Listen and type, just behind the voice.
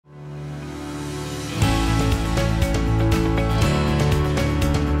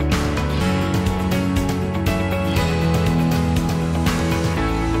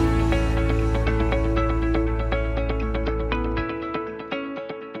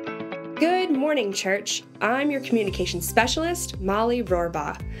Good morning, church. I'm your communications specialist, Molly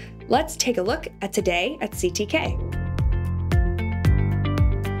Rohrbaugh. Let's take a look at today at CTK.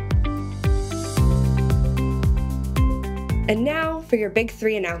 And now for your big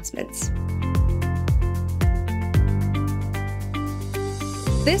three announcements.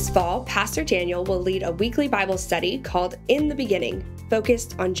 This fall, Pastor Daniel will lead a weekly Bible study called In the Beginning,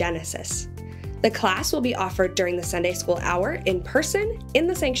 focused on Genesis. The class will be offered during the Sunday school hour in person, in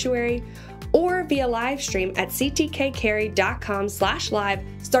the sanctuary, or via live stream at ctkcarry.com/live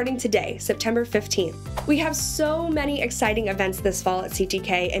starting today, September 15th. We have so many exciting events this fall at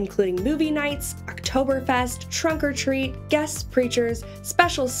CTK, including movie nights, Oktoberfest, trunk or treat, guest preachers,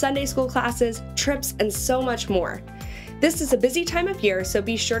 special Sunday school classes, trips, and so much more. This is a busy time of year, so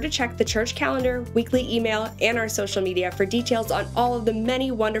be sure to check the church calendar, weekly email, and our social media for details on all of the many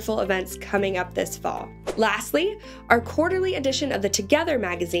wonderful events coming up this fall. Lastly, our quarterly edition of the Together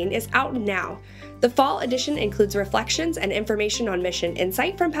magazine is out now. The fall edition includes reflections and information on mission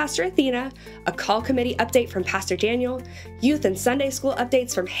insight from Pastor Athena, a call committee update from Pastor Daniel, youth and Sunday school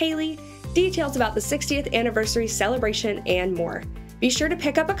updates from Haley, details about the 60th anniversary celebration, and more. Be sure to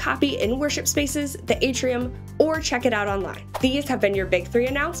pick up a copy in worship spaces, the atrium, or check it out online. These have been your big three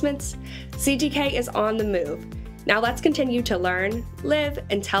announcements. CTK is on the move. Now let's continue to learn, live,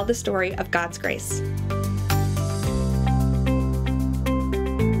 and tell the story of God's grace.